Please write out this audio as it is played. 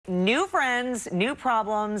New friends, new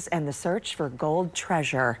problems, and the search for gold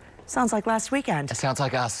treasure. Sounds like last weekend. It sounds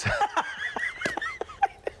like us.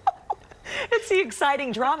 It's the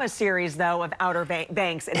exciting drama series, though, of Outer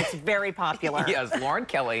Banks, and it's very popular. Yes, Lauren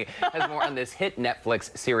Kelly has more on this hit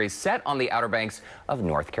Netflix series set on the Outer Banks of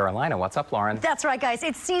North Carolina. What's up, Lauren? That's right, guys.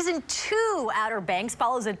 It's season 2. Outer Banks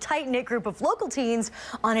follows a tight-knit group of local teens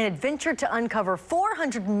on an adventure to uncover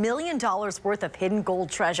 $400 million worth of hidden gold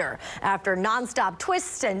treasure. After nonstop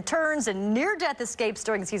twists and turns and near-death escapes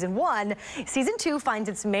during season 1, season 2 finds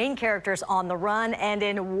its main characters on the run and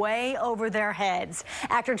in way over their heads.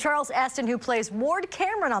 Actor Charles Esten, who plays Ward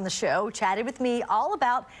Cameron on the show, chatted with me all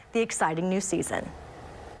about the exciting new season.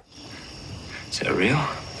 Is that real?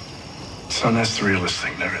 Son, that's the realest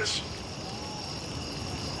thing there is.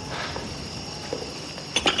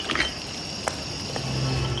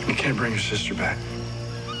 You can't bring your sister back,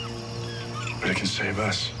 but it can save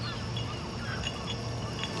us.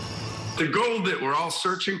 The gold that we're all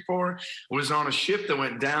searching for was on a ship that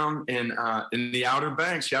went down in the Outer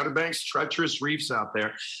Banks. The Outer Banks, treacherous reefs out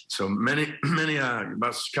there. So many,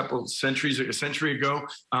 about a century ago,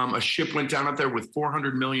 a ship went down out there with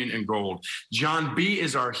 400 million in gold. John B.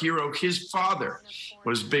 is our hero. His father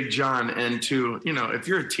was Big John. And if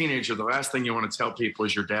you're a teenager, the last thing you want to tell people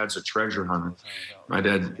is your dad's a treasure hunter. My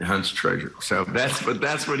dad hunts treasure. So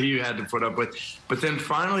that's what he had to put up with. But then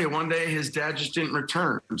finally, one day, his dad just didn't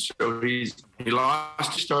return. So he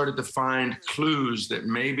started to find clues that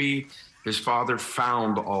maybe his father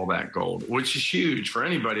found all that gold, which is huge for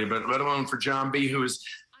anybody, but let alone for John B., who is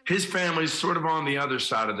his family's sort of on the other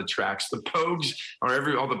side of the tracks. The Pogues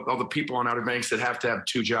are all the people on Outer Banks that have to have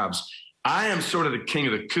 2 jobs. I am sort of the king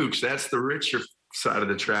of the kooks. That's the richer side of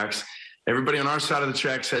the tracks. Everybody on our side of the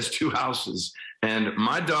tracks has 2 houses. And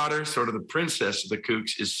my daughter, sort of the princess of the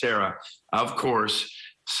kooks, is Sarah. Of course,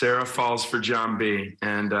 Sarah falls for John B.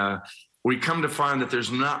 And we come to find that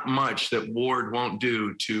there's not much that Ward won't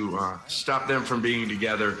do to stop them from being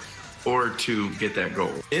together or to get that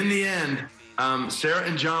gold. In the end, Sarah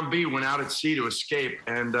and John B. went out at sea to escape,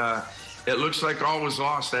 and it looks like all was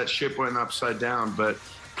lost. That ship went upside down, but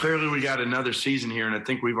clearly we got another season here, and I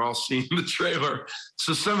think we've all seen the trailer.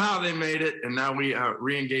 So somehow they made it, and now we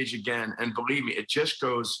re-engage again. And believe me, it just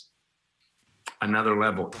goes another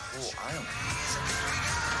level.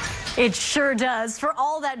 It sure does. For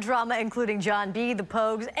all that drama, including John B., the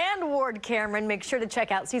Pogues, and Ward Cameron, make sure to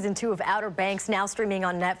check out season 2 of Outer Banks, now streaming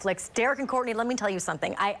on Netflix. Derek and Courtney, let me tell you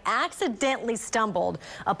something. I accidentally stumbled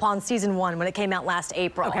upon season 1 when it came out last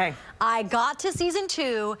April. Okay. I got to season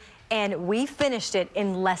 2, and we finished it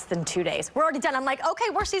in less than 2 days. We're already done. I'm like, okay,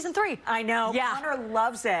 we're season 3. I know. Yeah. Connor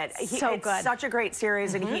loves it. It's good. Such a great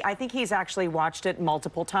series, and I think he's actually watched it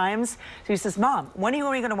multiple times. So he says, Mom, when are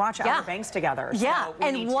we going to watch Outer Banks together? Yeah, so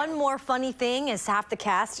and one more funny thing is half the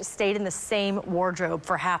cast stayed in the same wardrobe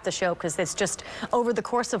for half the show because it's just over the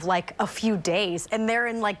course of like a few days, and they're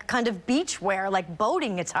in like kind of beach wear, like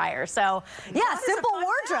boating attire. So yeah, simple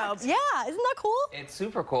wardrobe. Yeah, isn't that cool? It's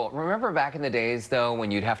super cool. Remember back in the days, though,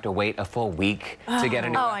 when you'd have to wait a full week to get a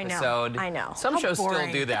new episode? I know. Some shows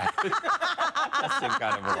still do that. That seems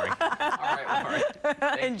kind of boring. All right, Lauren.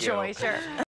 Thank Enjoy, you. sure.